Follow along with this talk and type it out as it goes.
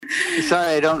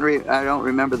Sorry, I don't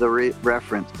remember the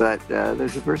reference, but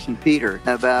there's a verse in Peter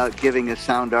about giving a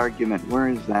sound argument. Where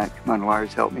is that? Come on,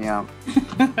 Lars, help me out.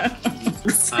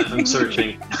 I'm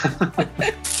searching. 1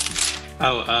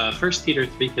 Peter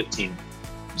 3:15.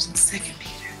 Second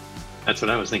Peter. That's what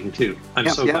I was thinking too. I'm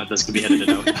glad this could be edited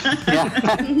out.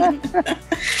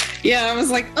 Yeah, I was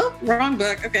like, oh, wrong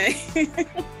book. Okay.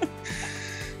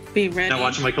 Be ready. Now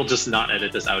watch Michael just not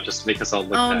edit this out just to make us all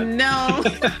look bad. Oh, no.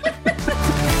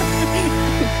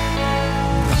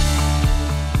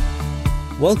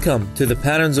 Welcome to the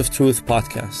Patterns of Truth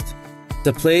podcast,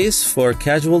 the place for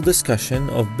casual discussion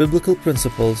of biblical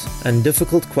principles and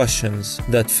difficult questions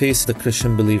that face the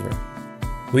Christian believer.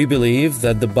 We believe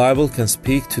that the Bible can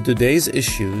speak to today's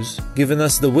issues, giving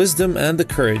us the wisdom and the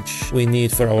courage we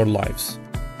need for our lives.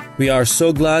 We are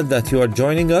so glad that you are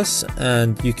joining us,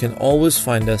 and you can always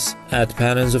find us at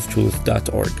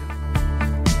patternsofTruth.org.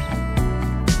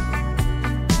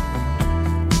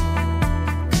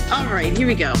 All right, here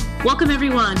we go. Welcome,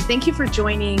 everyone. Thank you for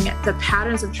joining the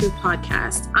Patterns of Truth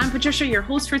podcast. I'm Patricia, your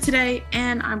host for today,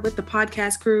 and I'm with the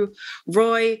podcast crew,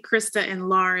 Roy, Krista, and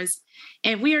Lars.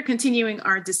 And we are continuing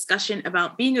our discussion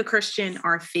about being a Christian,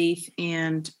 our faith,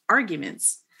 and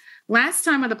arguments. Last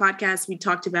time on the podcast, we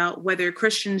talked about whether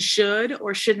Christians should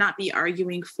or should not be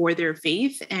arguing for their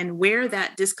faith and where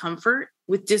that discomfort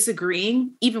with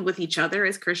disagreeing, even with each other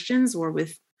as Christians or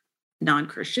with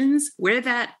non-Christians, where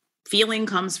that feeling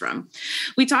comes from.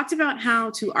 We talked about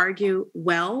how to argue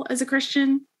well as a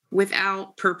Christian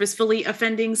without purposefully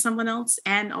offending someone else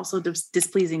and also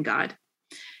displeasing God.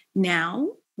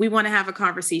 Now, we want to have a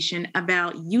conversation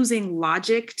about using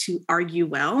logic to argue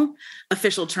well.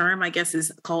 Official term, I guess,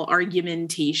 is called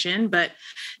argumentation. But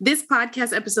this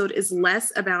podcast episode is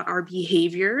less about our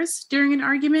behaviors during an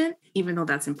argument, even though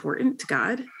that's important to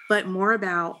God, but more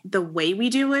about the way we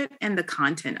do it and the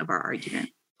content of our argument.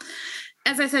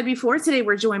 As I said before, today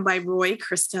we're joined by Roy,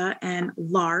 Krista, and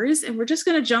Lars, and we're just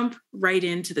going to jump right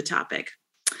into the topic.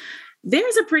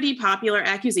 There's a pretty popular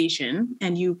accusation,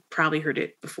 and you probably heard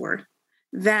it before,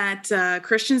 that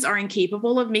Christians are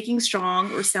incapable of making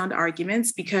strong or sound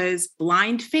arguments because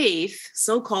blind faith,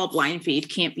 so-called blind faith,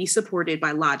 can't be supported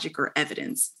by logic or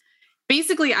evidence.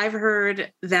 Basically, I've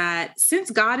heard that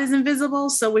since God is invisible,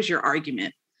 so is your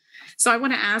argument. So I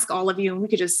want to ask all of you, and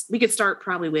we could start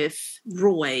probably with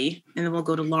Roy, and then we'll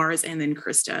go to Lars and then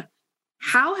Krista.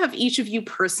 How have each of you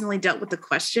personally dealt with the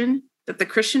question that the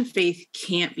Christian faith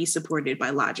can't be supported by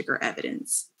logic or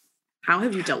evidence? How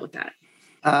have you dealt with that?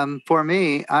 For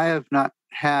me, I have not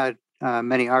had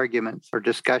many arguments or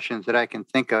discussions that I can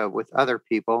think of with other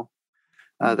people,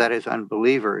 that is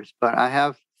unbelievers, but I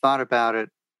have thought about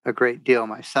it a great deal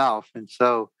myself. And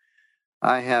so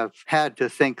I have had to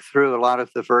think through a lot of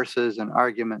the verses and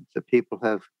arguments that people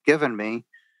have given me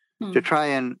to try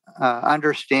and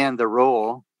understand the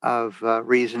role of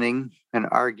reasoning and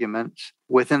arguments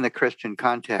within the Christian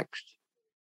context.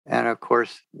 And of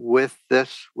course, with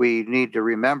this, we need to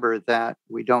remember that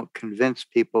we don't convince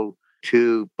people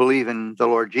to believe in the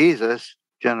Lord Jesus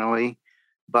generally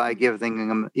by giving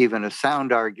them even a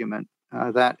sound argument.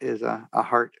 That is a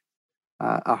heart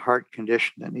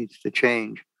condition that needs to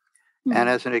change. Mm-hmm. And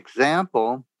as an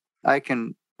example, I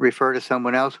can refer to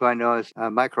someone else who I know is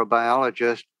a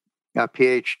microbiologist, a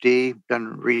PhD,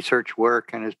 done research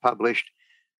work and has published.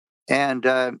 And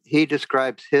he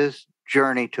describes his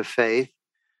journey to faith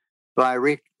by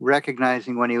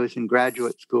recognizing when he was in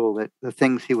graduate school that the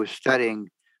things he was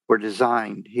studying were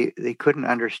designed. He couldn't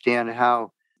understand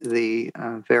how the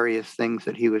various things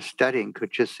that he was studying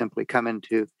could just simply come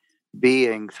into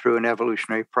being through an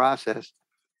evolutionary process.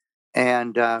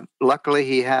 And luckily,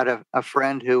 he had a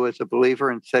friend who was a believer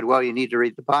and said, well, you need to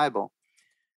read the Bible.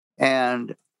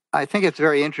 And I think it's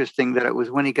very interesting that it was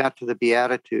when he got to the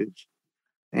Beatitudes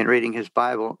and reading his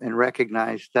Bible and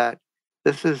recognized that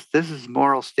this is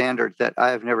moral standards that I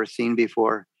have never seen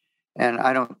before, and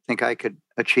I don't think I could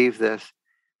achieve this.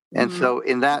 And so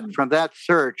from that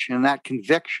search and that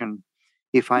conviction,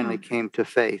 he finally came to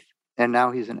faith. And now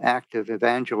he's an active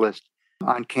evangelist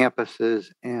on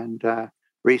campuses and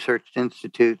research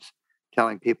institutes,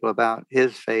 telling people about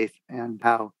his faith and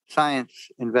how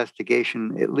science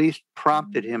investigation at least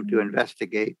prompted him to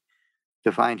investigate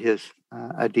to find his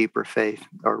a deeper faith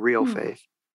or real faith.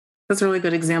 That's a really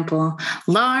good example.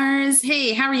 Lars,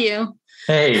 hey, how are you?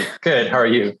 Hey, good. How are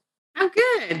you? I'm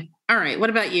good. All right. What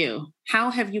about you? How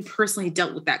have you personally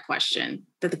dealt with that question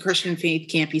that the Christian faith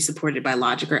can't be supported by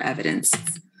logic or evidence?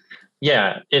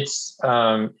 Yeah, it's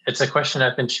a question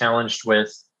I've been challenged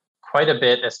with quite a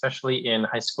bit, especially in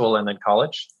high school and then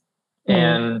college.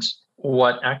 And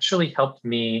what actually helped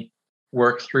me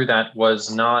work through that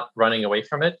was not running away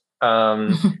from it.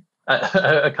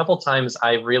 A couple times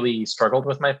I really struggled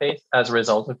with my faith as a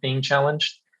result of being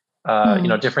challenged.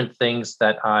 Different things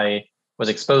that I was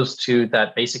exposed to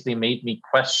that basically made me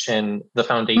question the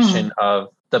foundation of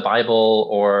the Bible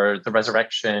or the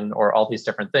resurrection or all these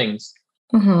different things.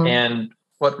 And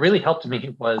what really helped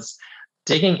me was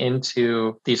digging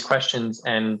into these questions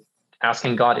and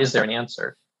asking God, is there an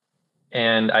answer?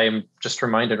 And I'm just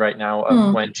reminded right now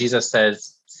of when Jesus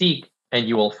says, seek and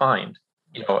you will find.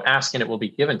 Ask and it will be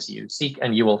given to you. Seek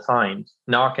and you will find.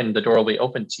 Knock and the door will be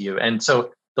open to you. And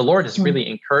so the Lord is really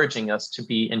encouraging us to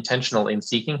be intentional in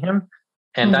seeking him.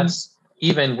 And that's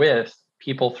even with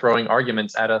people throwing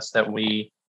arguments at us that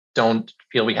we don't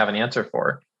feel we have an answer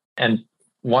for. And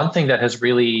one thing that has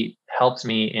really helped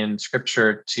me in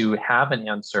scripture to have an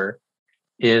answer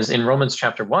is in Romans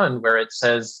chapter 1, where it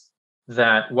says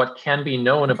that what can be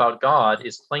known about God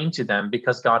is plain to them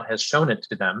because God has shown it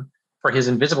to them. For his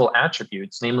invisible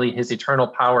attributes, namely his eternal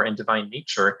power and divine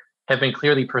nature, have been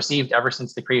clearly perceived ever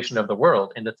since the creation of the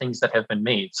world and the things that have been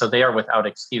made. So they are without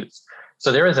excuse.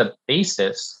 So there is a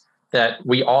basis that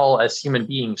we all as human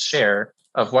beings share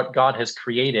of what God has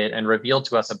created and revealed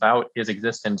to us about his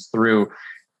existence through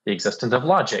the existence of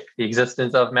logic, the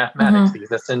existence of mathematics, the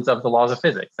existence of the laws of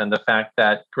physics, and the fact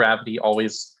that gravity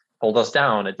always holds us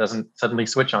down. It doesn't suddenly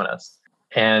switch on us.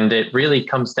 And it really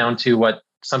comes down to what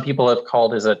some people have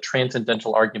called as a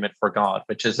transcendental argument for God,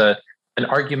 which is an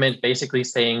argument basically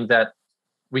saying that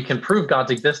we can prove God's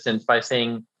existence by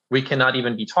saying we cannot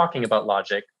even be talking about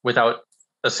logic without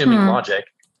assuming logic.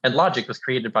 And logic was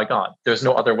created by God. There's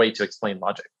no other way to explain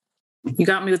logic. You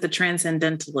got me with the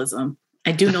transcendentalism.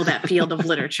 I do know that field of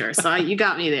literature. So you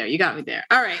got me there.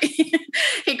 All right.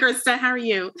 Hey, Krista, how are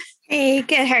you? Hey,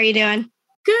 good. How are you doing?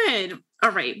 Good. All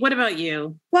right. What about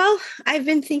you? Well, I've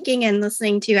been thinking and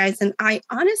listening to you guys, and I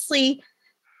honestly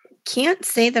can't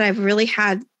say that I've really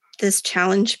had this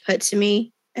challenge put to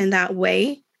me in that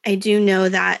way. I do know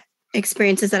that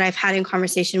experiences that I've had in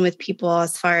conversation with people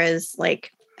as far as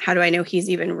like, how do I know he's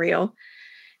even real?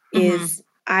 Is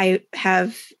I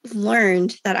have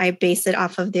learned that I base it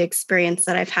off of the experience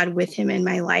that I've had with him in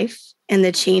my life and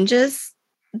the changes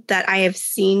that I have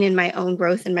seen in my own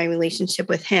growth in my relationship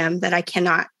with him that I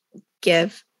cannot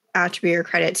give attribute or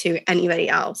credit to anybody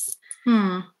else.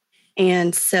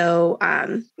 And so,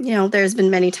 there's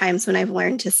been many times when I've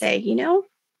learned to say,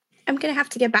 I'm going to have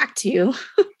to get back to you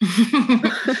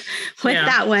with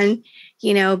that one,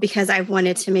 because I've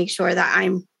wanted to make sure that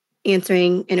I'm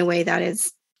answering in a way that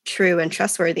is true and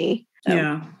trustworthy. So.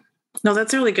 Yeah. No,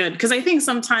 that's really good. Because I think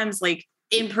sometimes like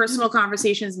in personal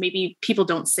conversations, maybe people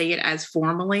don't say it as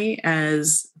formally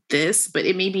as this, but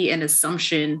it may be an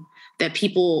assumption that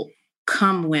people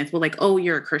come with, well, like, oh,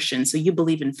 you're a Christian, so you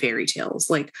believe in fairy tales,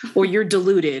 like, or you're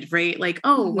deluded, right? Like,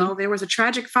 oh, well, there was a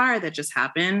tragic fire that just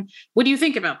happened. What do you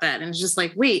think about that? And it's just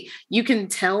like, wait, you can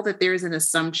tell that there's an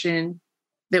assumption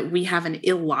that we have an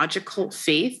illogical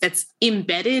faith that's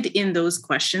embedded in those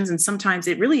questions. And sometimes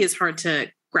it really is hard to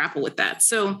grapple with that.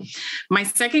 So my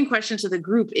second question to the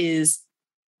group is,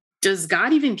 does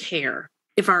God even care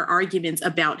if our arguments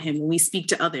about him, when we speak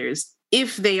to others,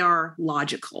 if they are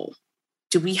logical?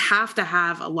 Do we have to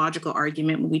have a logical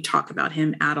argument when we talk about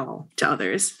him at all to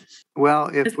others? Well,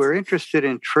 if we're interested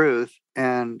in truth,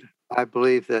 and I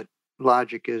believe that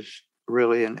logic is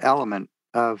really an element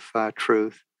of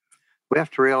truth, we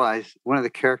have to realize one of the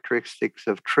characteristics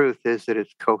of truth is that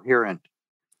it's coherent.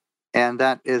 And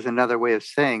that is another way of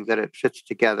saying that it fits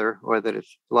together or that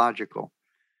it's logical.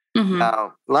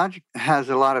 Now, logic has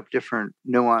a lot of different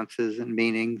nuances and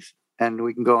meanings, and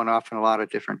we can go off in a lot of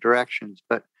different directions.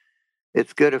 But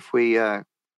it's good if we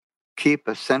keep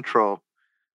a central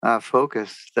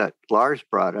focus that Lars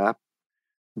brought up,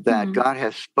 that God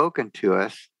has spoken to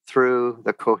us through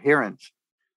the coherence,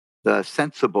 the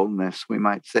sensibleness, we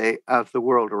might say, of the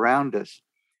world around us.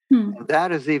 And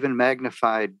that is even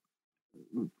magnified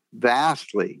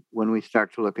vastly when we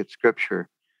start to look at Scripture.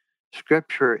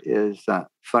 Scripture is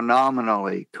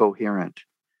phenomenally coherent.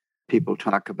 People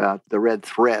talk about the red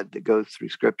thread that goes through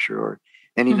Scripture or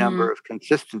any number of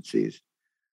consistencies.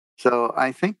 So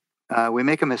I think we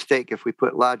make a mistake if we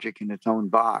put logic in its own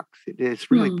box. It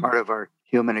is really part of our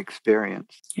human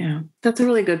experience. Yeah, that's a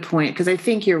really good point, because I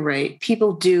think you're right.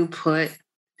 People do put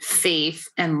faith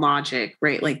and logic,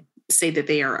 right? Like say that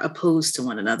they are opposed to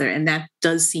one another. And that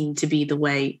does seem to be the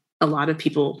way a lot of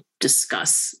people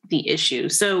discuss the issue.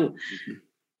 So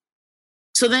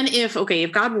then if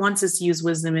God wants us to use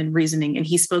wisdom and reasoning, and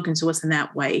he's spoken to us in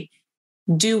that way,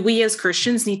 do we as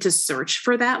Christians need to search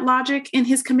for that logic in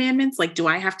his commandments? Like, do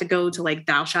I have to go to like,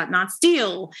 thou shalt not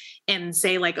steal and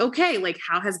say like, okay, like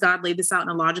how has God laid this out in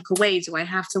a logical way? Do I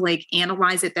have to like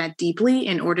analyze it that deeply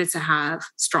in order to have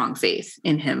strong faith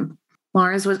in him?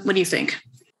 Lars, what do you think?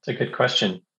 It's a good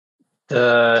question.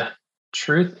 The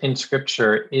truth in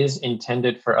scripture is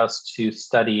intended for us to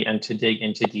study and to dig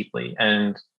into deeply.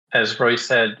 And as Roy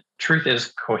said, truth is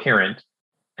coherent.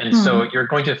 And so you're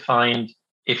going to find,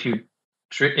 if you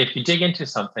dig into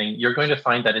something, you're going to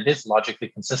find that it is logically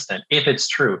consistent if it's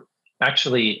true.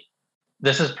 Actually,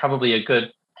 this is probably a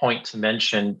good point to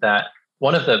mention that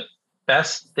one of the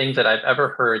best things that I've ever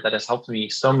heard that has helped me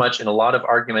so much in a lot of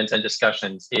arguments and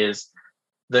discussions is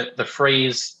the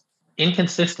phrase,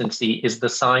 inconsistency is the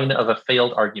sign of a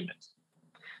failed argument.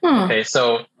 Okay,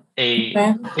 so a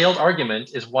failed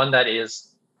argument is one that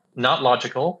is not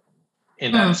logical,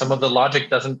 in that some of the logic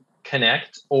doesn't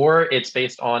connect, or it's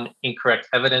based on incorrect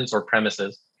evidence or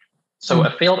premises. So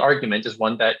a failed argument is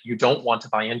one that you don't want to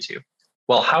buy into.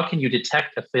 Well, how can you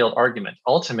detect a failed argument?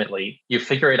 Ultimately, you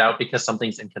figure it out because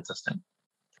something's inconsistent.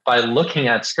 By looking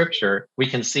at scripture, we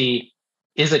can see,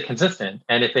 is it consistent?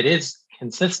 And if it is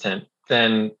consistent,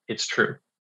 then it's true.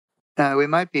 We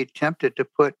might be tempted to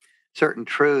put certain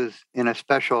truths in a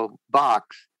special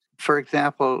box. For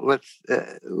example,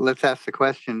 let's ask the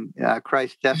question,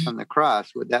 Christ's death on the cross,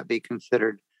 would that be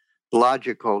considered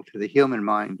logical to the human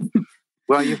mind?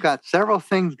 Well, you've got several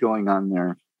things going on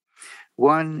there.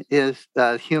 One is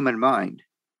the human mind.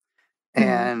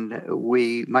 And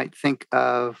we might think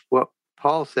of what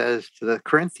Paul says to the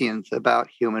Corinthians about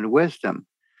human wisdom.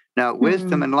 Now,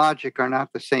 wisdom and logic are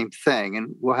not the same thing,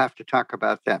 and we'll have to talk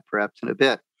about that perhaps in a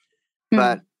bit.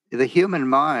 But the human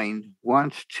mind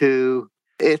wants to,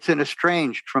 it's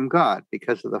estranged from God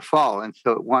because of the fall, and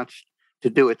so it wants to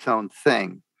do its own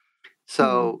thing.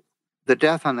 So the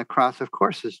death on the cross, of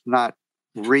course, is not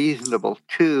reasonable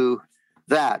to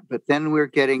that, but then we're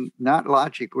getting not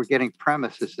logic, we're getting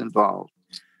premises involved.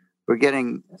 We're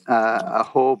getting a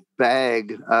whole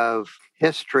bag of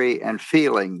history and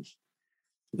feelings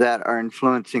that are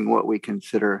influencing what we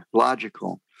consider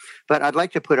logical. But I'd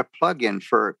like to put a plug in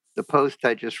for the post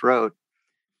I just wrote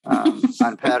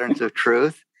on Patterns of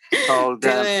Truth called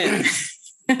Does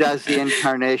the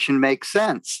Incarnation Make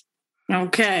Sense?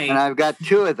 Okay. And I've got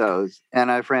two of those, and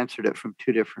I've answered it from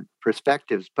two different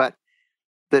perspectives. But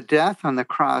the death on the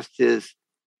cross is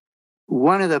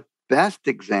one of the best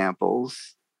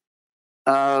examples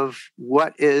of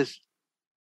what is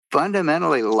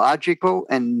fundamentally logical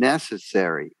and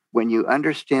necessary when you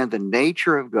understand the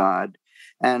nature of God.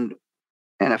 And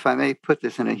if I may put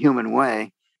this in a human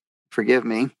way, forgive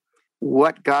me,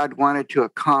 what God wanted to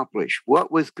accomplish.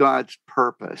 What was God's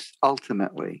purpose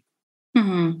ultimately?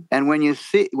 And when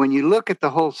you look at the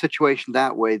whole situation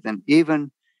that way, then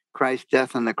even Christ's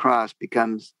death on the cross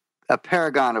becomes a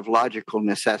paragon of logical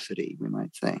necessity, we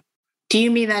might say. Do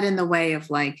you mean that in the way of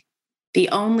like, the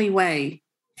only way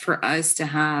for us to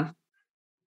have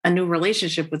a new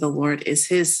relationship with the Lord is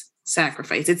his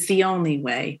sacrifice? It's the only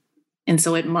way. And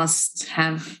so it must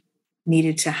have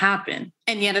needed to happen.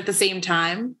 And yet at the same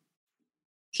time,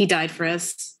 he died for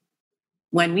us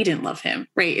when we didn't love him,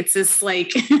 right? It's this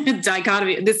like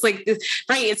dichotomy, right?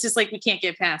 It's just like we can't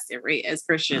get past it, right, as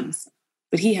Christians.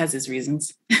 But he has his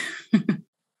reasons.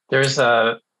 There's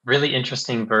a really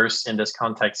interesting verse in this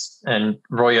context, and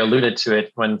Roy alluded to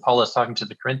it when Paul is talking to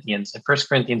the Corinthians. In 1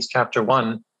 Corinthians chapter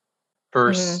 1,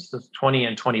 verse 20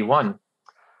 and 21,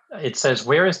 it says,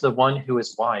 "Where is the one who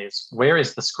is wise? Where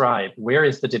is the scribe? Where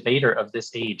is the debater of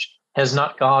this age? Has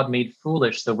not God made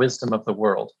foolish the wisdom of the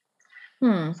world?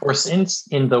 For since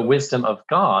in the wisdom of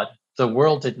God, the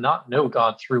world did not know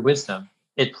God through wisdom,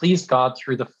 it pleased God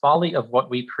through the folly of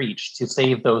what we preach to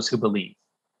save those who believe."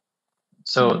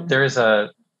 So there is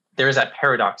that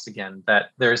paradox again,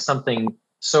 that there is something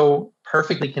so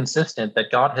perfectly consistent that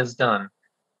God has done,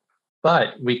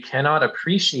 but we cannot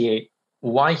appreciate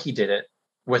why he did it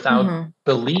without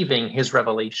believing his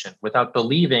revelation, without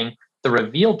believing the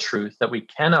revealed truth that we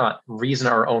cannot reason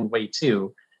our own way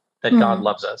to, that God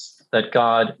loves us, that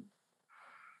God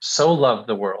so loved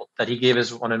the world that he gave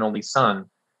his one and only son.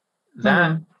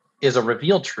 That is a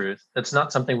revealed truth. That's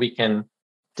not something we can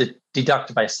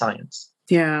deduct by science.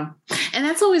 Yeah. And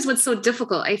that's always what's so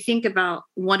difficult. I think about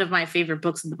one of my favorite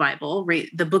books in the Bible, right?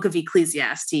 The book of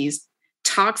Ecclesiastes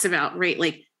talks about, right,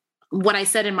 like what I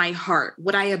said in my heart,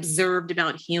 what I observed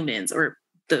about humans, or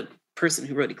the person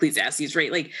who wrote Ecclesiastes,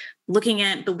 right? Like looking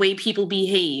at the way people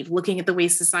behave, looking at the way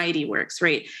society works,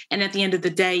 right? And at the end of the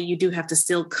day, you do have to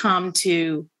still come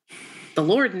to the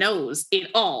Lord knows it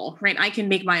all, right? I can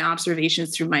make my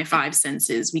observations through my 5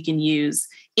 senses. We can use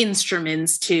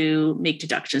instruments to make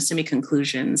deductions, to make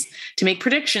conclusions, to make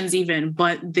predictions even,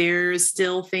 but there's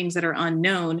still things that are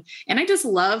unknown. And I just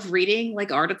love reading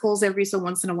like articles every so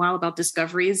once in a while about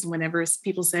discoveries whenever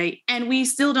people say, and we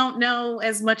still don't know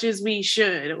as much as we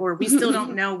should, or we still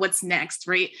don't know what's next,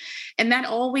 right? And that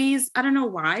always, I don't know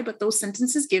why, but those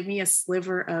sentences give me a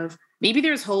sliver of maybe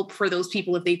there's hope for those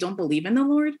people if they don't believe in the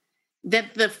Lord,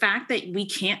 that the fact that we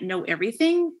can't know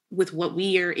everything with what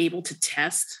we are able to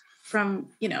test from,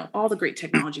 all the great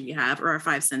technology we have, or our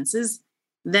 5 senses,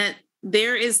 that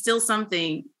there is still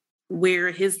something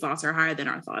where his thoughts are higher than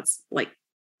our thoughts, like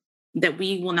that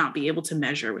we will not be able to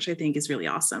measure, which I think is really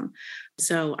awesome.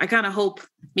 So I kind of hope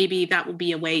maybe that will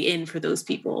be a way in for those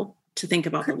people to think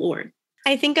about the Lord.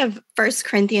 I think of 1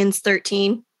 Corinthians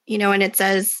 13, and it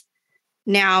says,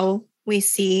 now we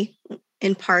see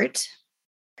in part.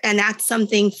 And that's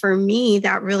something for me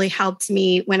that really helped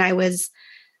me when I was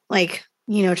like,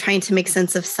 trying to make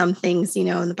sense of some things,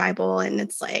 in the Bible. And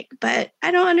it's like, but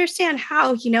I don't understand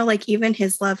how, like even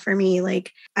his love for me,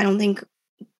 like, I don't think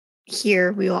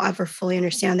here we will ever fully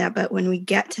understand that. But when we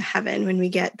get to heaven, when we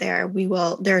get there,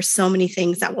 there are so many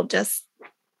things that will just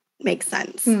make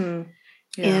sense.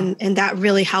 Yeah. And that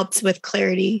really helps with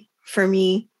clarity for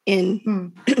me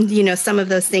in, some of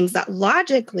those things that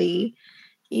logically,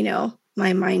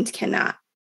 my mind cannot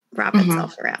wrap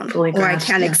itself around, or I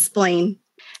can't explain.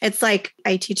 It's like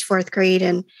I teach 4th grade,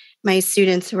 and my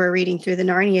students who are reading through the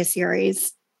Narnia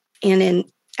series, and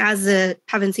as the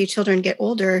Pevensey children get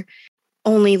older,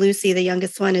 only Lucy, the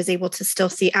youngest one, is able to still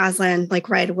see Aslan like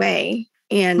right away.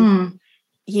 And,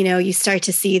 you start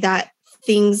to see that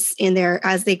things in there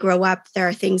as they grow up, there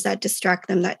are things that distract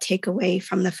them, that take away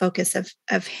from the focus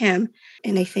of him.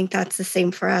 And I think that's the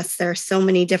same for us. There are so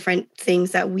many different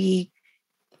things that we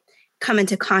come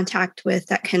into contact with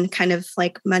that can kind of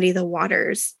like muddy the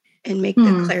waters and make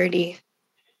the clarity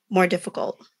more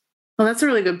difficult. Well, that's a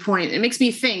really good point. It makes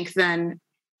me think then,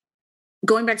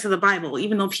 going back to the Bible,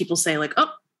 even though people say like,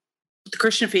 oh, the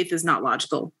Christian faith is not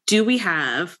logical. Do we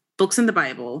have books in the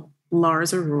Bible,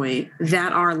 Lars or Roy,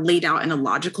 that are laid out in a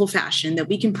logical fashion that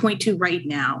we can point to right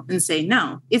now and say,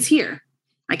 no, it's here.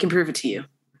 I can prove it to you.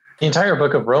 The entire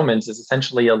book of Romans is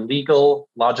essentially a legal,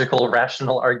 logical,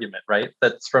 rational argument, right?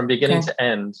 That's from beginning to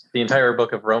end. The entire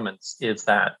book of Romans is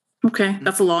that. Okay,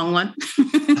 that's a long one.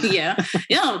 Yeah.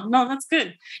 No, that's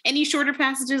good. Any shorter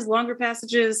passages, longer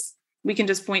passages, we can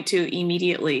just point to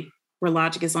immediately where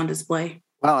logic is on display?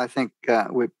 Well, I think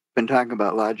we've been talking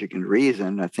about logic and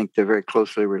reason. I think they're very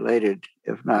closely related,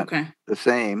 if not the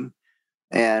same.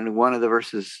 And one of the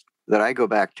verses that I go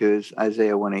back to is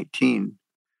Isaiah 1:18,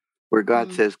 where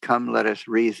God says, come, let us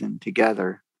reason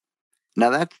together. Now,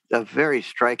 that's a very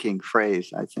striking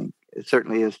phrase, I think. It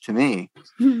certainly is to me,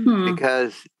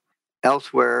 because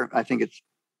elsewhere, I think it's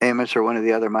Amos or one of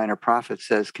the other minor prophets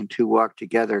says, can 2 walk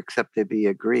together except they be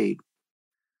agreed?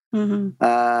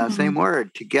 Same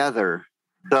word, together.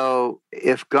 So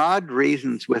if God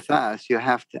reasons with us, you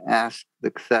have to ask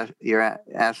the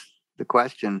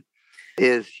question,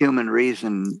 is human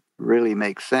reason really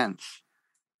make sense?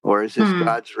 Or is this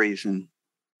God's reason?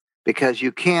 Because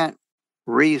you can't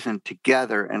reason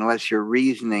together unless you're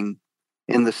reasoning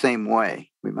in the same way,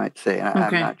 we might say.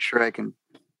 I'm not sure I can.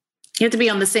 You have to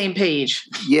be on the same page.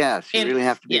 Yes, you really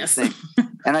have to be the same.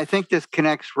 And I think this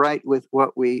connects right with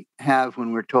what we have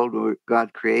when we're told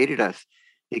God created us.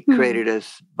 He created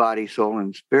us body, soul,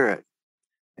 and spirit.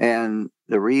 And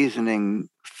the reasoning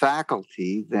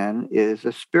faculty then is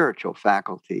a spiritual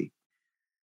faculty.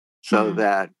 So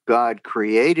that God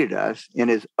created us in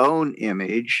his own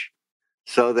image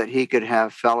so that he could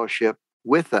have fellowship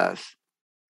with us.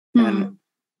 And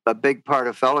a big part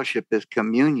of fellowship is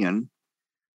communion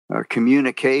or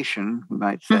communication, we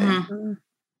might say.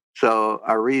 So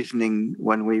our reasoning,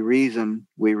 when we reason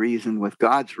with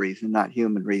God's reason, not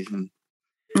human reason.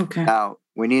 Now,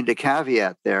 we need to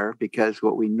caveat there, because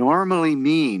what we normally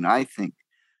mean, I think,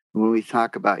 when we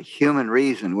talk about human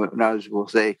reason, we'll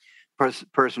say,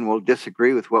 person will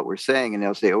disagree with what we're saying, and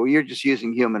they'll say, oh, you're just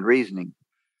using human reasoning.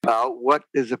 Well, what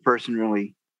is a person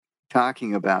really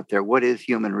talking about there? What is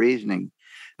human reasoning?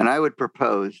 And I would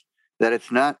propose that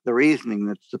it's not the reasoning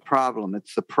that's the problem,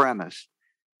 it's the premise.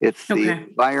 It's the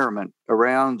environment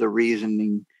around the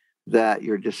reasoning that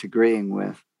you're disagreeing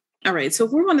with. All right. So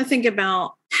if we want to think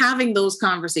about having those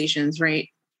conversations, right?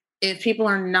 If people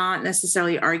are not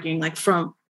necessarily arguing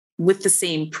with the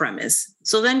same premise.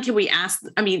 So then can we ask,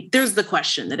 there's the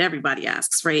question that everybody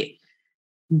asks, right?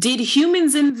 Did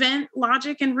humans invent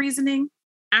logic and reasoning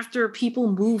after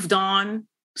people moved on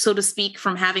so to speak,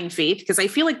 from having faith? Because I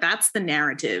feel like that's the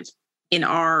narrative in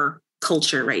our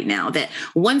culture right now, that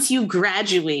once you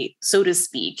graduate, so to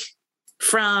speak,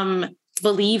 from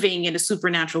believing in a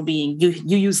supernatural being, you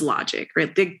use logic,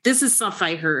 right? This is stuff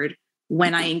I heard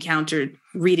when I encountered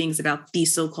readings about the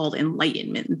so-called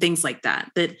enlightenment and things like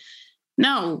that, that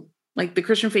no, like the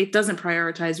Christian faith doesn't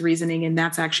prioritize reasoning, and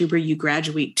that's actually where you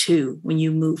graduate to when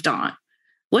you moved on.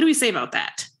 What do we say about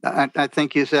that? I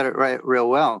think you said it right, real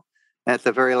well. At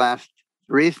the very last,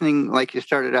 reasoning, like you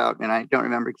started out, and I don't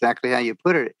remember exactly how you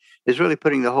put it, is really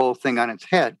putting the whole thing on its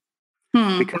head.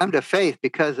 We come to faith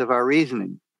because of our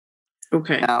reasoning.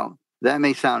 Okay. Now, that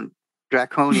may sound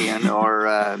draconian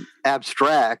or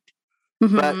abstract,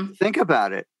 but think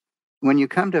about it. When you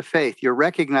come to faith, you're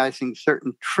recognizing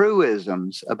certain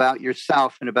truisms about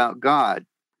yourself and about God.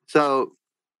 So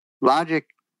logic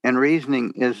and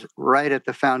reasoning is right at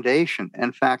the foundation.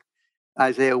 In fact,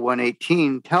 Isaiah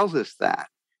 1:18 tells us that.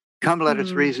 Come, let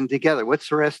us reason together. What's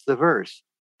the rest of the verse?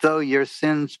 Though your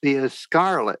sins be as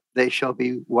scarlet, they shall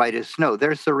be white as snow.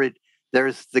 There's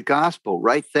the gospel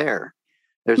right there.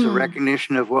 There's a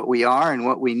recognition of what we are and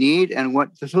what we need and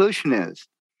what the solution is.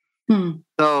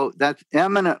 So that's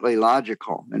eminently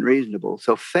logical and reasonable.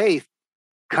 So faith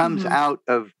comes out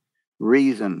of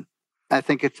reason. I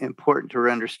think it's important to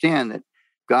understand that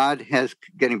God has,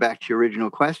 getting back to your original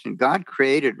question, God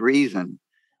created reason.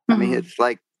 I mean, it's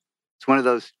one of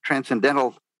those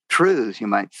transcendental truths, you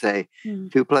might say. 2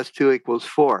 + 2 =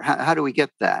 4. How do we get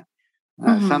that?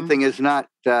 Something is not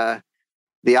the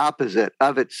opposite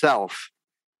of itself.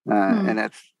 And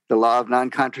that's the law of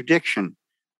non-contradiction.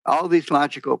 All these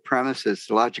logical premises,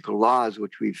 logical laws,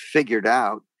 which we've figured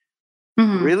out,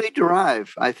 really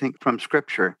derive, I think, from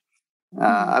Scripture.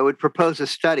 I would propose a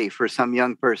study for some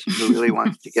young person who really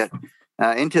wants to get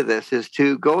into this, is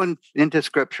to go into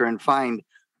Scripture and find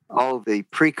all the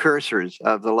precursors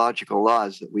of the logical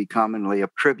laws that we commonly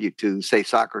attribute to, say,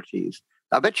 Socrates.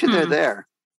 I bet you they're there.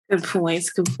 Good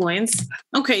points. Good points.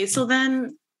 Okay, so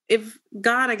then if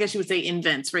God, I guess you would say,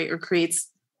 invents, right, or creates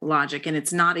logic, and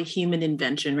it's not a human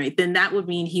invention, right, then that would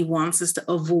mean he wants us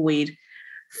to avoid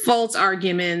false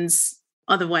arguments,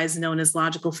 otherwise known as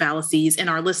logical fallacies. And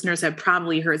our listeners have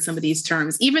probably heard some of these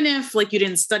terms, even if like you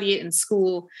didn't study it in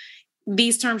school.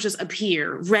 These terms just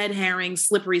appear: red herring,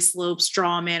 slippery slope,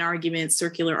 straw man argument,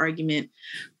 circular argument.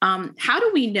 How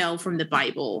do we know from the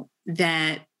Bible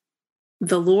that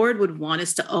the Lord would want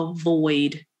us to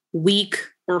avoid weak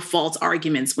or false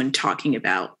arguments when talking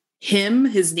about him,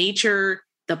 his nature,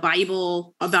 the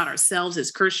Bible, about ourselves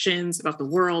as Christians, about the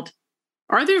world?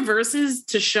 Are there verses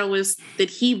to show us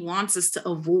that he wants us to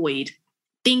avoid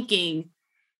thinking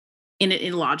in an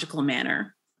illogical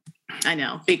manner? I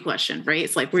know, big question, right?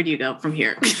 It's like, where do you go from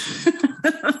here?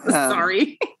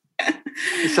 Sorry.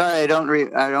 Sorry, I don't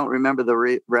remember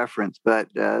the reference, but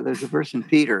there's a verse in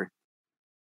Peter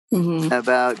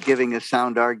about giving a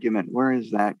sound argument. Where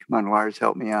is that? Come on, Lars,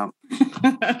 help me out.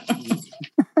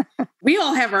 We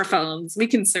all have our phones. We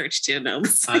can search too, though.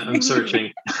 I'm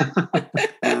searching.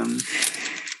 Let's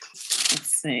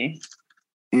see.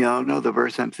 You all know the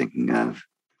verse I'm thinking of.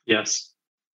 Yes.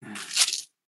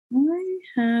 I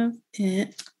have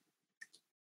it.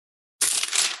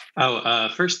 Oh,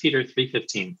 1 Peter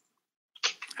 3:15.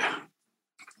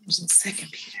 There's a 2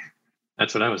 Peter.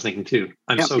 That's what I was thinking too.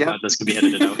 I'm glad this can be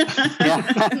edited out.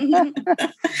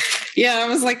 Yeah, I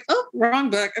was like, oh, wrong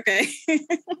book. Okay.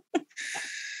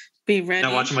 Be ready.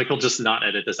 Now watch Michael just not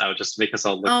edit this out, just to make us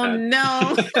all look bad. Oh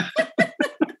no.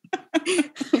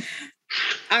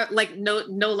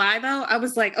 No lie though. I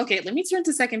was like, okay, let me turn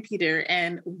to 2 Peter,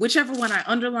 and whichever one I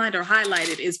underlined or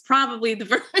highlighted is probably the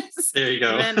verse. There you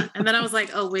go. And then I was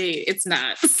like, oh wait, it's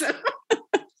not. So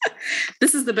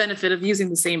this is the benefit of using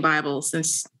the same Bible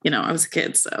since, I was a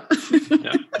kid. So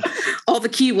all the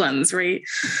key ones, right?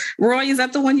 Roy, is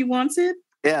that the one you wanted?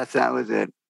 Yes, that was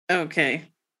it. Okay.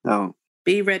 So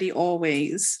be ready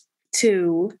always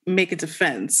to make a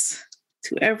defense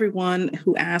to everyone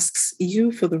who asks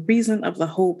you for the reason of the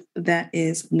hope that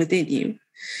is within you.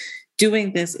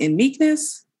 Doing this in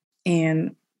meekness,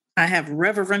 and I have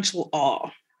reverential awe.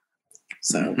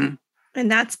 So,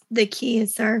 and that's the key,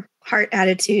 is our heart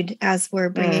attitude as we're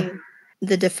bringing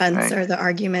the defense or the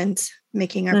argument,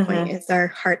 making our point, is our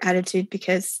heart attitude,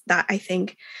 because that, I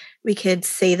think, we could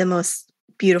say the most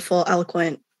beautiful,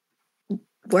 eloquent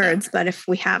words, but if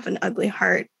we have an ugly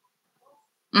heart,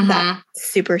 that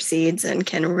supersedes and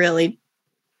can really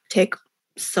take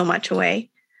so much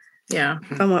away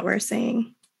from what we're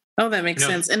saying. Oh, that makes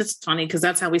sense. And it's funny because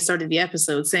that's how we started the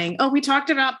episode, saying, oh, we talked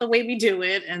about the way we do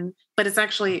it. But it's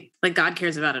actually like God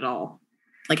cares about it all,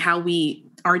 like how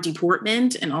our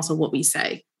deportment and also what we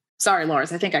say. Sorry,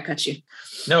 Lars, I think I cut you.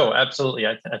 No, absolutely.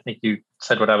 I think you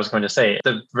said what I was going to say.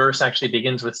 The verse actually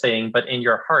begins with saying, but in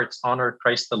your hearts, honor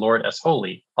Christ the Lord as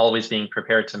holy, always being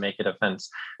prepared to make a defense.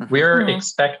 We're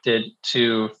expected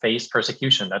to face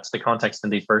persecution. That's the context in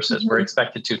these verses. We're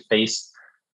expected to face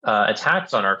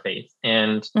attacks on our faith.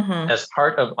 And as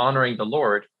part of honoring the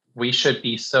Lord, we should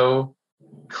be so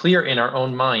clear in our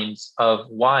own minds of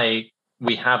why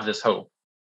we have this hope,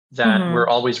 that we're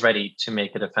always ready to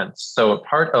make a defense. So a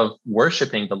part of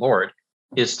worshiping the Lord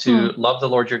is to love the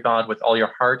Lord your God with all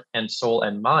your heart and soul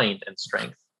and mind and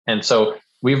strength. And so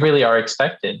we really are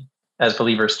expected as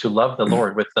believers to love the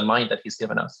Lord with the mind that he's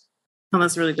given us. Oh,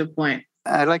 that's a really good point.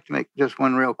 I'd like to make just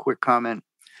one real quick comment.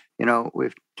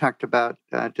 We've talked about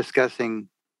discussing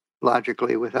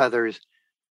logically with others.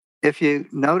 If you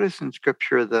notice in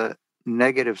Scripture the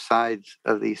negative sides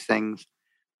of these things,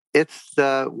 it's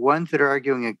the ones that are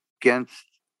arguing against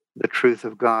the truth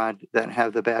of God that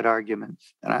have the bad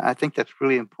arguments. And I think that's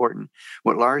really important.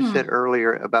 What Lars said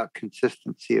earlier about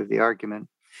consistency of the argument.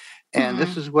 And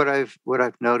this is what I've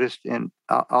noticed in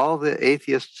all the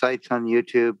atheist sites on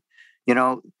YouTube.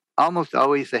 Almost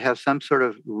always they have some sort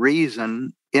of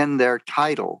reason in their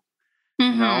title,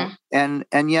 and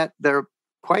yet they're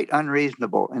quite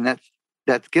unreasonable. And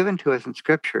that's given to us in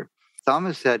Scripture.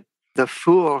 Thomas said, the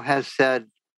fool has said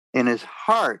in his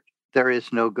heart, there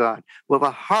is no God. Well,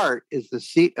 the heart is the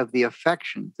seat of the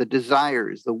affections, the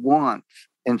desires, the wants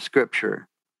in Scripture.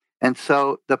 And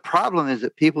so the problem is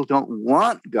that people don't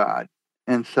want God.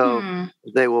 And so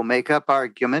they will make up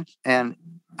arguments. And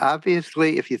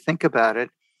obviously, if you think about it,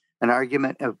 an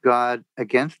argument of God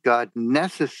against God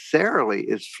necessarily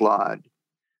is flawed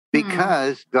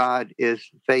because God is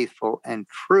faithful and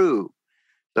true.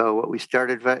 So what we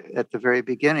started at the very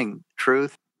beginning,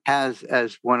 truth has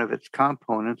as one of its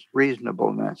components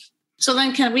reasonableness. So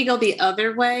then can we go the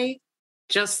other way?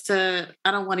 I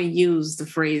don't want to use the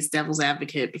phrase devil's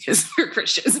advocate because we're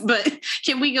Christians, but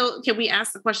can we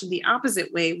ask the question the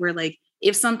opposite way where, like,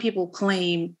 if some people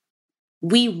claim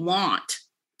we want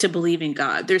to believe in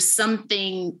God, there's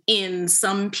something in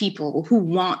some people who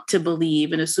want to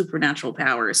believe in a supernatural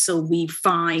power, so we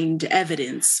find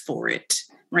evidence for it,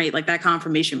 right? Like that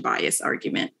confirmation bias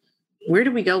argument. Where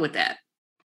do we go with that?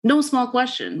 No small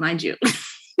question, mind you.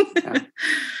 Yeah.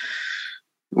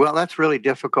 Well, that's really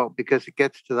difficult because it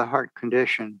gets to the heart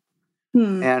condition.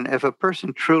 And if a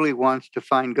person truly wants to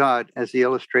find God, as the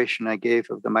illustration I gave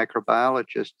of the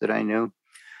microbiologist that I knew,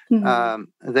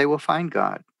 they will find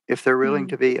God if they're willing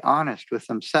to be honest with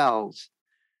themselves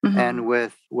and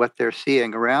with what they're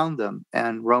seeing around them.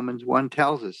 And Romans 1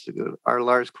 tells us, our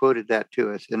Lars quoted that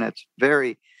to us, and it's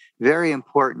very, very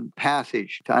important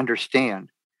passage to understand.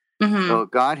 So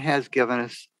God has given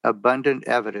us abundant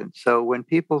evidence. So when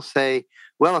people say,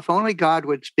 well, if only God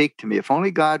would speak to me, if only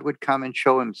God would come and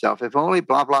show himself, if only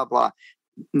blah, blah, blah.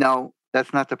 No,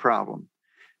 that's not the problem.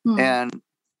 And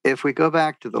if we go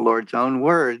back to the Lord's own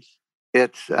words,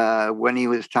 it's when he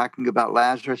was talking about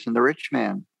Lazarus and the rich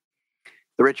man.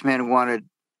 The rich man wanted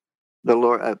the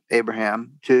Lord,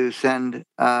 Abraham, to send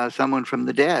someone from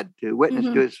the dead to witness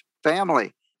to his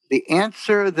family. The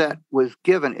answer that was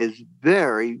given is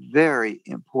very, very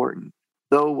important.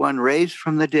 Though one raised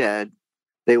from the dead,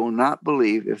 they will not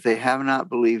believe if they have not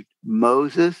believed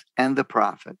Moses and the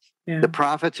prophets. Yeah. The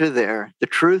prophets are there. The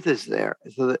truth is there.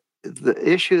 So the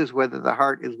issue is whether the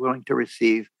heart is willing to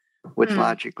receive what's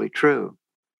logically true.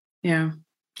 Yeah.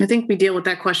 I think we deal with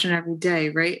that question every day,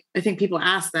 right? I think people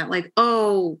ask that, like,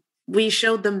 oh, we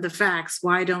showed them the facts.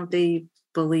 Why don't they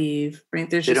believe? Right?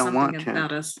 There's just something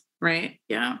about us. Right.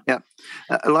 Yeah. Yeah.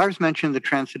 Lars mentioned the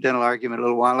transcendental argument a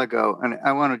little while ago, and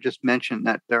I want to just mention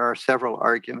that there are several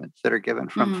arguments that are given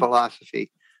from philosophy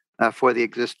for the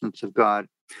existence of God.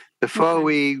 Before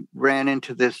we ran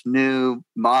into this new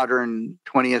modern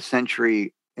 20th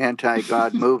century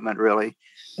anti-God movement, really,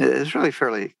 it's really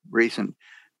fairly recent.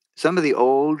 Some of the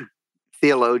old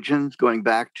theologians, going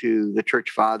back to the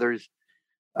church fathers,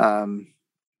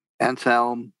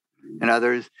 Anselm and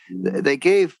others, they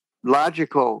gave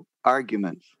logical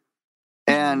arguments,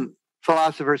 and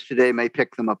philosophers today may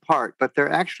pick them apart, but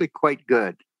they're actually quite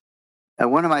good.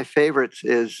 And one of my favorites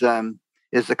is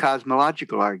the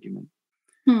cosmological argument,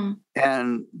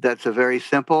 and that's a very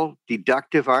simple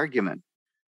deductive argument,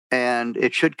 and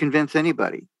it should convince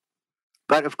anybody.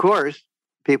 But of course,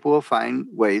 people will find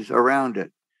ways around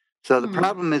it. So the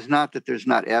problem is not that there's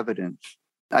not evidence.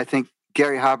 I think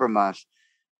Gary Habermas,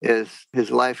 his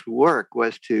life work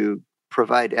was to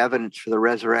provide evidence for the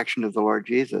resurrection of the Lord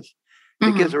Jesus.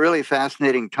 He gives a really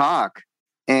fascinating talk,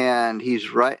 and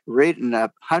he's written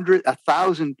a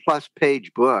 1,000+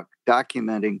 page book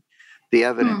documenting the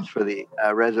evidence for the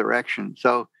resurrection.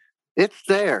 So it's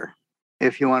there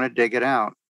if you want to dig it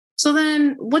out. So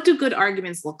then what do good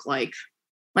arguments look like?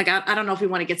 Like, I don't know if we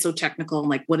want to get so technical and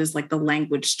like, what is like the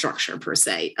language structure per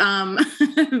se?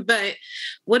 But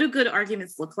what do good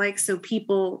arguments look like so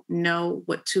people know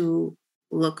what to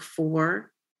look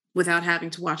for without having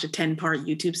to watch a 10-part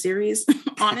YouTube series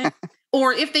on it?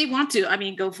 Or if they want to, I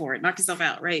mean, go for it, knock yourself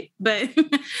out, right? But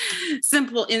in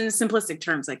simplistic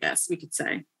terms, I guess we could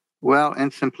say. Well, in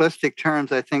simplistic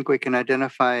terms, I think we can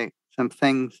identify some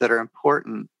things that are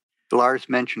important. Lars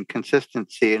mentioned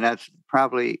consistency, and that's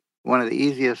probably one of the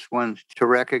easiest ones to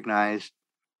recognize.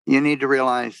 You need to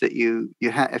realize that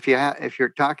if you're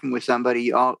talking with somebody,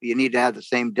 you need to have the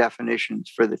same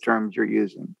definitions for the terms you're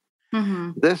using.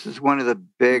 Mm-hmm. This is one of the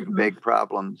big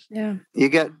problems. Yeah. You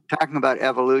get talking about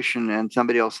evolution, and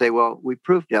somebody will say, "Well, we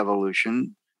proved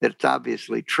evolution. It's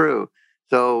obviously true.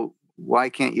 So why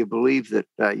can't you believe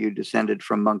that you descended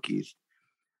from monkeys?"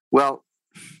 Well,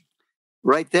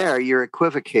 right there, you're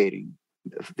equivocating.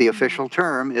 The official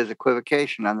term is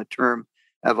equivocation on the term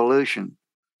evolution.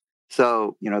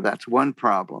 So, that's one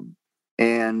problem.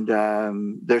 And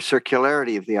there's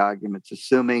circularity of the arguments,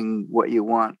 assuming what you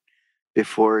want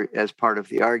before as part of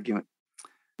the argument.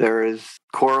 There is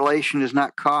correlation is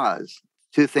not cause.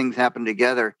 Two things happen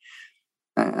together.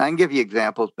 I can give you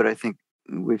examples, but I think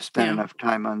we've spent enough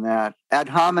time on that. Ad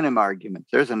hominem arguments.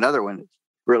 There's another one that's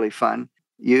really fun.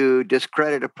 You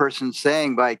discredit a person's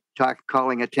saying by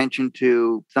calling attention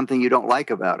to something you don't like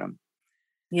about him.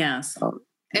 Yes.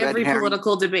 Every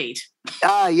political debate.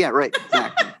 Yeah, right.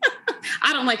 Exactly.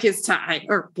 I don't like his tie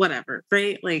or whatever,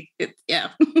 right? Like, yeah.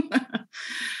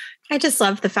 I just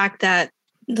love the fact that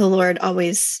the Lord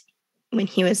always, when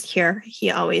he was here,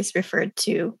 he always referred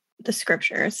to the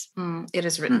scriptures. It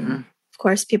is written. Mm-hmm. Of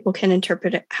course, people can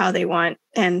interpret it how they want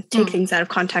and take things out of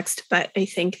context, but I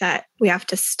think that we have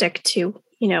to stick to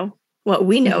what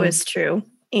we know is true.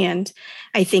 And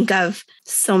I think of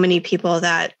so many people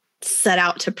that set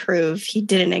out to prove he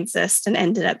didn't exist and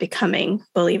ended up becoming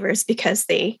believers because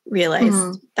they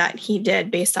realized that he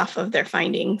did based off of their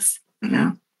findings.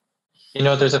 Yeah.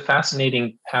 There's a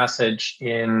fascinating passage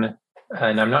in,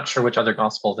 and I'm not sure which other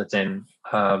gospel that's in,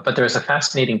 but there's a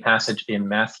fascinating passage in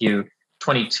Matthew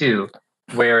 22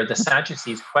 where the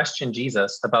Sadducees question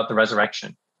Jesus about the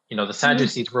resurrection. The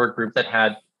Sadducees were a group that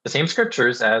had the same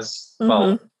scriptures as,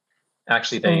 well,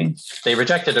 actually they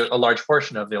rejected a large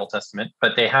portion of the Old Testament,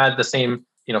 but they had the same,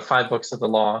 5 books of the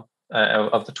law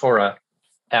of the Torah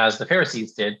as the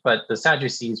Pharisees did, but the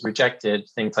Sadducees rejected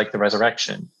things like the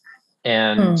resurrection.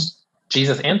 And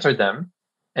Jesus answered them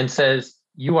and says,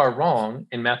 "You are wrong,"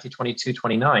 in Matthew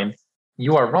 22:29,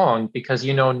 "you are wrong because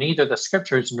you know neither the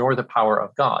scriptures nor the power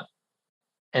of God."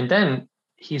 And then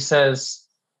he says,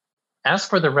 "As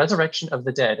for the resurrection of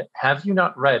the dead, have you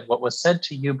not read what was said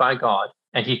to you by God?"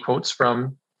 And he quotes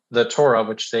from the Torah,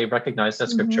 which they recognized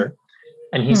as scripture.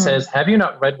 And he says, "Have you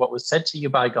not read what was said to you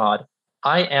by God?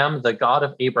 I am the God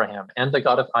of Abraham and the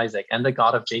God of Isaac and the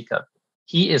God of Jacob.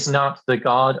 He is not the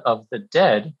God of the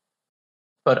dead,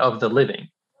 but of the living."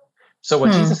 So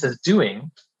what Jesus is doing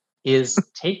is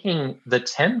taking the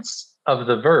tense of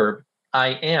the verb, "I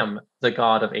am the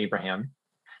God of Abraham,"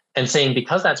 and saying,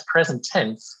 because that's present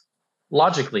tense,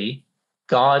 logically,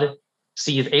 God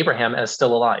sees Abraham as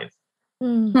still alive.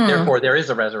 Therefore, there is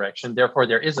a resurrection. Therefore,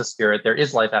 there is a spirit. There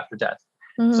is life after death.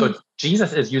 So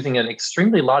Jesus is using an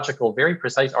extremely logical, very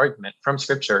precise argument from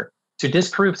Scripture to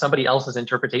disprove somebody else's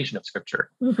interpretation of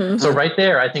Scripture. So right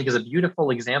there, I think, is a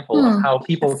beautiful example of how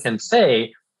people can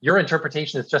say, your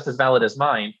interpretation is just as valid as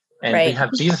mine. And we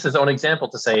have Jesus' own example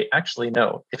to say, actually,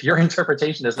 no, if your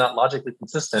interpretation is not logically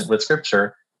consistent with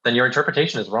Scripture, then your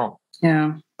interpretation is wrong.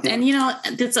 Yeah. And,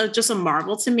 it's just a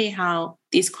marvel to me how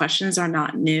these questions are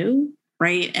not new,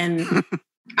 right? And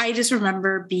I just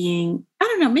remember being, I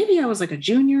don't know, maybe I was like a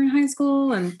junior in high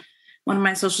school, and one of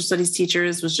my social studies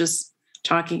teachers was just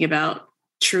talking about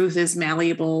truth is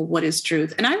malleable. What is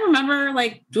truth? And I remember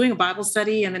like doing a Bible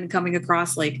study and then coming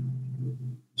across like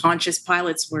Pontius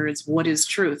Pilate's words, "What is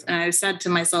truth?" And I said to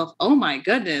myself, oh my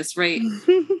goodness, right?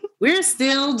 We're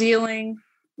still dealing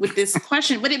with this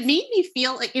question, but it made me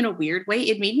feel like, in a weird way,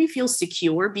 it made me feel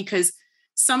secure, because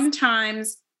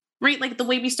sometimes, right, like the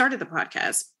way we started the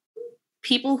podcast,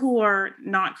 people who are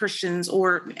not Christians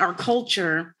or our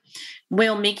culture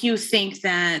will make you think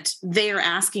that they are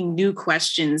asking new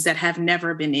questions that have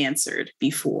never been answered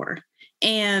before.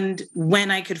 And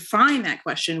when I could find that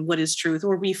question, what is truth?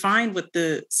 Or we find what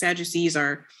the Sadducees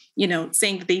are,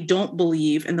 saying that they don't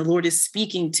believe, and the Lord is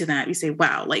speaking to that, we say,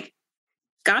 wow, like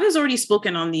God has already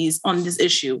spoken on this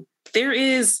issue. There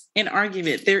is an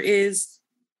argument. There is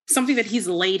something that he's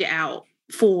laid out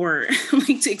for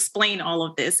like to explain all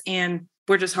of this. And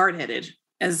we're just hard-headed,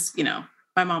 as you know,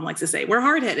 my mom likes to say, we're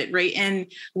hard-headed, right?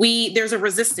 And there's a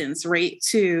resistance, right,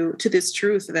 to this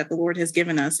truth that the Lord has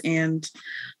given us. And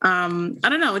I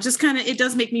don't know, it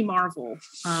does make me marvel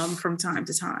from time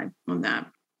to time on that.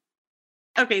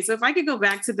 Okay, so if I could go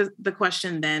back to the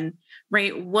question then,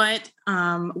 right? What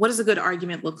does a good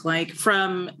argument look like?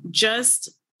 From just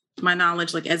my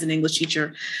knowledge, like as an English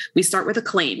teacher, we start with a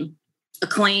claim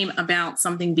about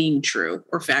something being true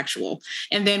or factual.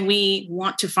 And then we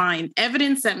want to find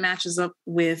evidence that matches up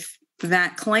with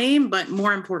that claim, but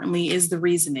more importantly is the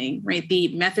reasoning, right? The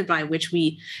method by which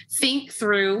we think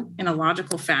through in a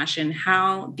logical fashion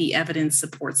how the evidence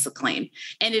supports the claim.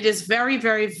 And it is very,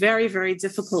 very, very, very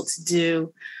difficult to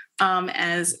do.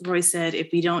 As Roy said, if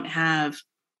we don't have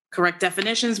correct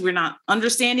definitions, we're not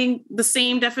understanding the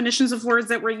same definitions of words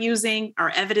that we're using, our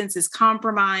evidence is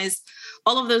compromised.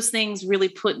 All of those things really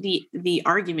put the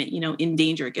argument, in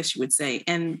danger, I guess you would say.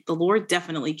 And the Lord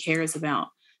definitely cares about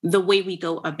the way we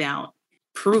go about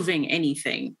proving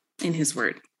anything in his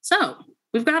word. So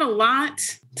we've got a lot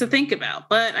to think about,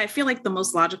 but I feel like the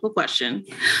most logical question,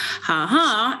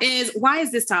 is why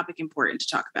is this topic important to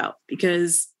talk about?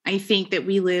 Because I think that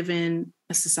we live in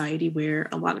a society where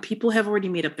a lot of people have already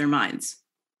made up their minds.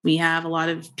 We have a lot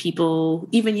of people,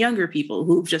 even younger people,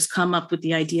 who've just come up with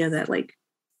the idea that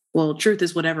truth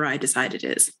is whatever I decide it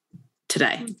is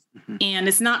today. Mm-hmm. And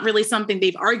it's not really something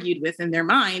they've argued with in their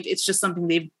mind. It's just something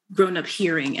they've grown up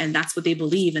hearing, and that's what they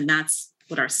believe. And that's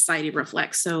what our society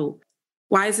reflects. So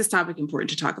why is this topic important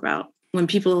to talk about when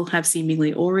people have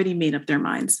seemingly already made up their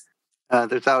minds?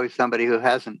 There's always somebody who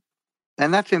hasn't.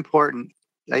 And that's important.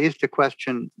 I used to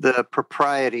question the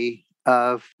propriety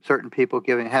of certain people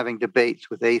having debates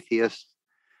with atheists.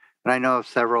 And I know of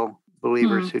several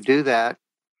believers who do that.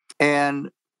 And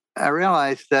I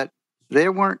realized that they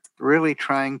weren't really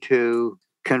trying to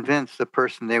convince the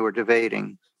person they were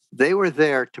debating. They were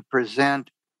there to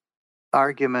present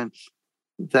arguments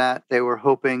that they were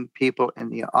hoping people in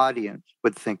the audience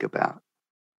would think about.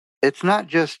 It's not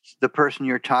just the person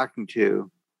you're talking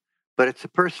to, but it's the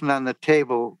person on the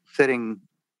table sitting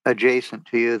adjacent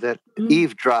to you that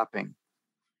eavesdropping,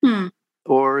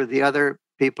 or the other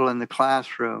people in the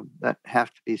classroom that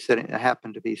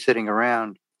happen to be sitting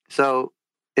around. So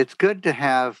it's good to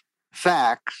have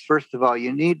facts. First of all,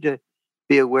 you need to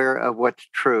be aware of what's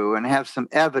true and have some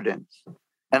evidence.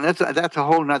 And that's a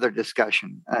whole nother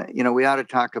discussion. We ought to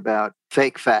talk about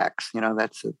fake facts.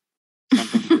 That's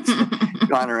something that's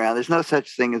gone around. There's no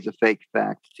such thing as a fake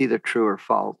fact. It's either true or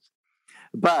false.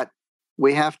 But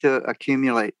we have to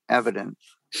accumulate evidence.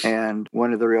 And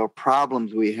one of the real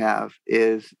problems we have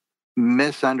is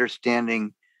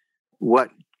misunderstanding what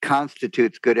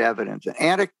constitutes good evidence. And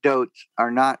anecdotes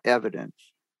are not evidence.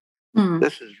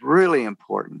 This is really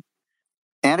important.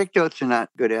 Anecdotes are not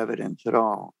good evidence at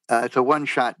all. It's a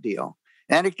one-shot deal.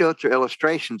 Anecdotes are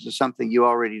illustrations of something you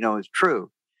already know is true,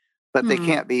 but they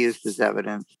can't be used as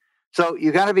evidence. So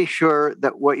you got to be sure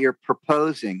that what you're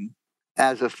proposing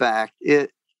as a fact,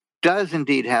 it does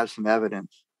indeed have some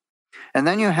evidence. And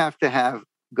then you have to have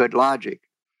good logic.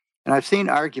 And I've seen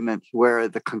arguments where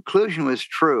the conclusion was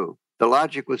true, the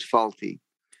logic was faulty.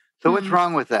 So what's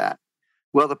wrong with that?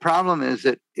 Well, the problem is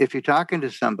that if you're talking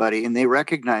to somebody and they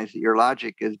recognize that your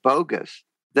logic is bogus,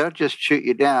 they'll just shoot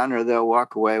you down, or they'll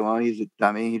walk away. Well, he's a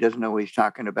dummy. He doesn't know what he's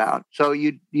talking about. So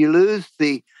you lose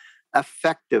the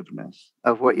effectiveness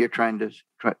of what you're trying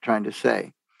to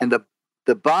say. And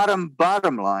the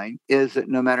bottom line is that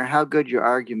no matter how good your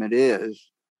argument is,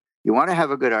 you want to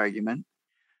have a good argument,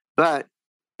 but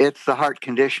it's the heart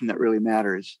condition that really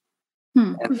matters.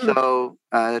 And so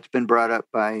that's been brought up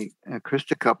by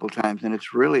Krista a couple of times, and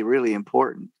it's really, really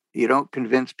important. You don't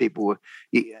convince people.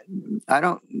 I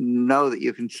don't know that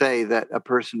you can say that a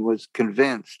person was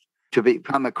convinced to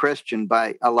become a Christian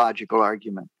by a logical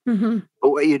argument. But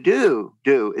what you do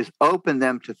is open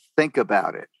them to think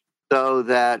about it so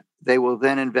that they will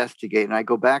then investigate. And I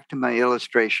go back to my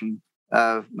illustration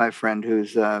of my friend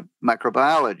who's a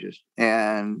microbiologist,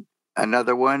 and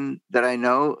another one that I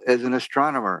know is an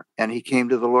astronomer, and he came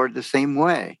to the Lord the same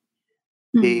way.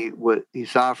 He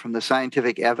saw from the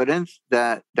scientific evidence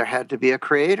that there had to be a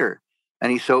creator,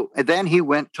 and then he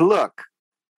went to look,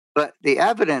 but the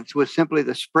evidence was simply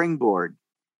the springboard,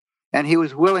 and he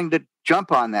was willing to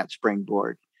jump on that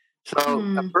springboard.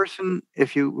 So a person,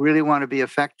 if you really want to be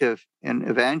effective in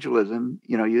evangelism,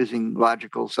 using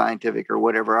logical, scientific, or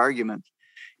whatever arguments,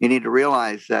 you need to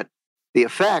realize that the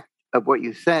effect of what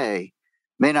you say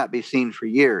may not be seen for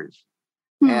years.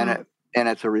 And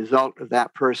it's a result of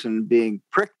that person being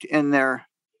pricked in their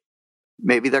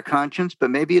maybe their conscience, but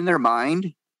maybe in their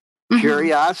mind.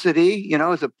 Curiosity,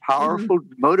 is a powerful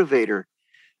motivator.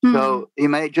 So you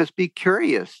might just be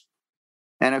curious.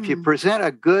 And if you present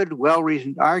a good,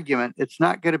 well-reasoned argument, it's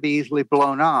not going to be easily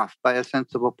blown off by a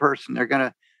sensible person. They're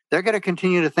going to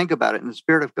continue to think about it. And the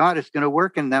Spirit of God is going to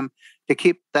work in them to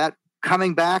keep that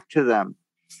coming back to them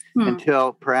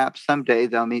until perhaps someday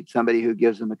they'll meet somebody who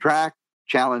gives them a tract,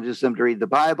 challenges them to read the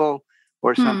Bible,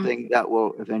 or something that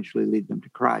will eventually lead them to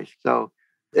Christ. So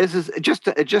this is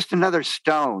just another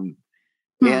stone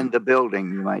in the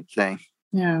building, you might say.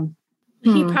 Yeah.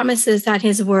 He promises that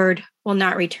his word will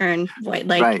not return void.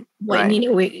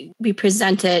 We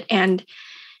present it and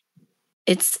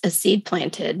it's a seed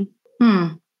planted.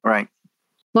 Right.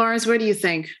 Lars, what do you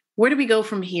think? Where do we go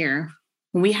from here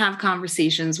when we have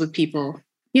conversations with people?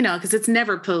 Because it's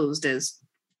never posed as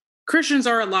Christians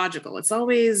are illogical. It's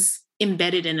always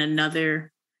embedded in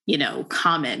another,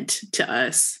 comment to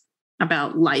us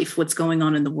about life, what's going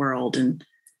on in the world, and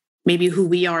maybe who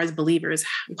we are as believers.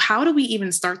 How do we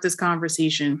even start this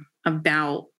conversation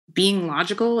about being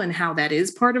logical and how that is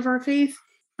part of our faith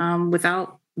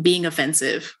without being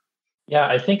offensive? Yeah,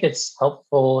 I think it's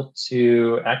helpful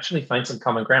to actually find some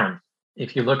common ground.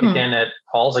 If you look again at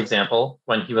Paul's example,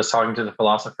 when he was talking to the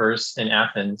philosophers in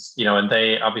Athens, and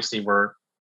they obviously were,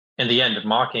 in the end,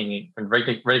 mocking and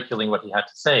ridiculing what he had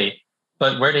to say.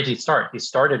 But where did he start? He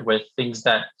started with things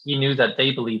that he knew that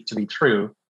they believed to be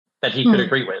true, that he could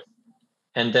agree with.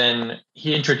 And then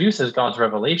he introduces God's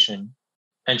revelation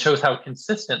and shows how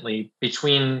consistently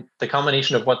between the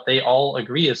combination of what they all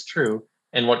agree is true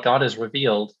and what God has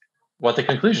revealed, what the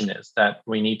conclusion is, that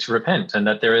we need to repent and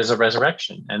that there is a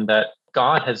resurrection and that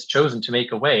God has chosen to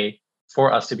make a way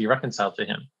for us to be reconciled to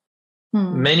him.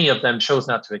 Many of them chose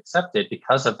not to accept it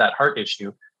because of that heart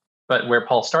issue. But where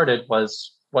Paul started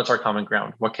was, what's our common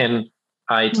ground? What can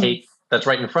I take that's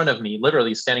right in front of me?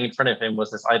 Literally standing in front of him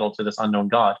was this idol to this unknown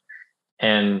God.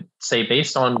 And say,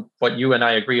 based on what you and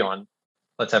I agree on,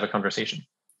 let's have a conversation.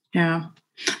 Yeah,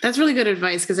 that's really good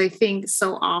advice, because I think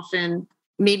so often,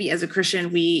 maybe as a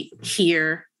Christian, we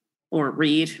hear or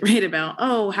read about,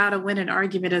 how to win an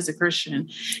argument as a Christian.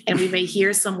 And we may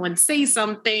hear someone say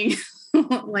something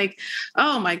like,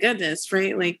 oh my goodness,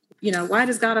 right? Like, why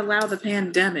does God allow the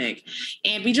pandemic?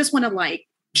 And we just want to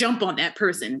jump on that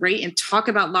person, right? And talk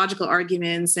about logical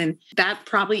arguments. And that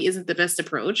probably isn't the best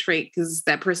approach, right? Because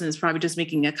that person is probably just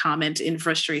making a comment in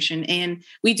frustration. And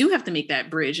we do have to make that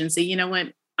bridge and say, you know what?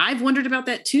 I've wondered about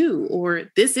that too.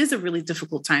 Or this is a really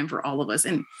difficult time for all of us.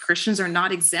 And Christians are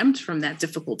not exempt from that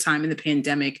difficult time in the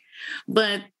pandemic.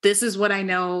 But this is what I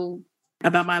know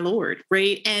about my Lord,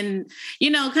 right? And,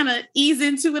 kind of ease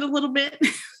into it a little bit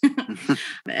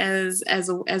as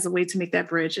a way to make that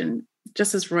bridge. And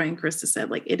just as Roy and Krista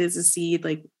said, it is a seed.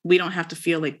 We don't have to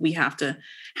feel like we have to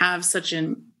have such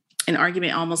an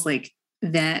argument, almost like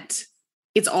that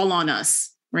it's all on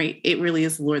us, right? It really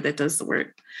is the Lord that does the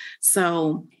work.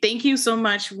 So thank you so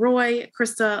much, Roy,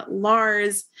 Krista,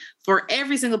 Lars, for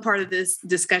every single part of this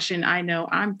discussion. I know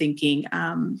I'm thinking,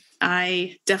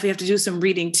 I definitely have to do some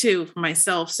reading too for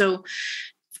myself. So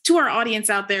to our audience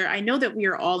out there, I know that we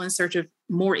are all in search of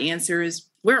more answers.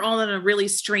 We're all in a really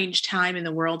strange time in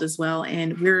the world as well,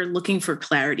 and we're looking for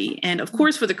clarity. And of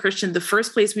course, for the Christian, the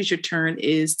first place we should turn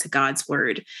is to God's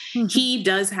word. He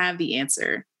does have the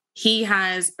answer. He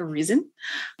has a reason,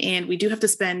 and we do have to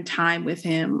spend time with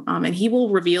him, and he will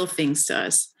reveal things to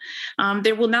us.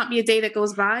 There will not be a day that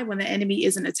goes by when the enemy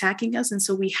isn't attacking us, and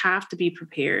so we have to be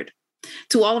prepared.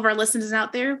 To all of our listeners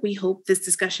out there, we hope this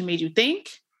discussion made you think,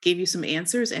 gave you some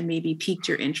answers, and maybe piqued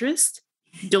your interest.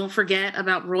 Don't forget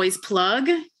about Roy's plug.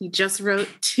 He just wrote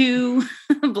 2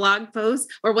 blog posts,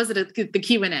 or was it the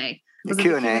Q&A? The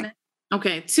Q&A.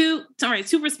 Okay, 2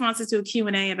 responses to a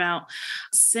Q&A about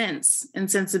sense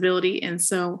and sensibility. And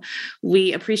so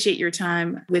we appreciate your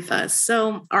time with us.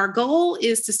 So our goal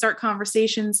is to start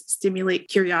conversations, stimulate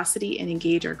curiosity, and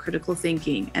engage our critical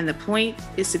thinking. And the point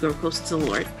is to grow closer to the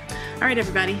Lord. All right,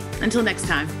 everybody, until next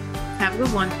time, have a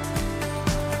good one.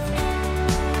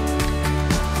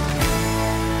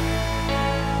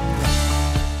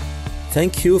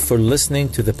 Thank you for listening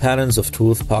to the Patterns of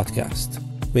Truth podcast.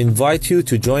 We invite you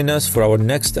to join us for our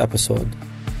next episode.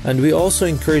 And we also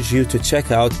encourage you to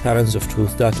check out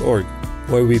patternsoftruth.org,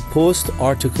 where we post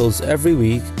articles every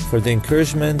week for the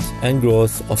encouragement and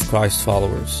growth of Christ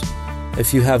followers.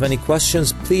 If you have any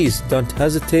questions, please don't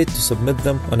hesitate to submit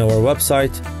them on our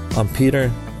website. I'm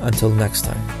Peter. Until next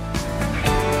time.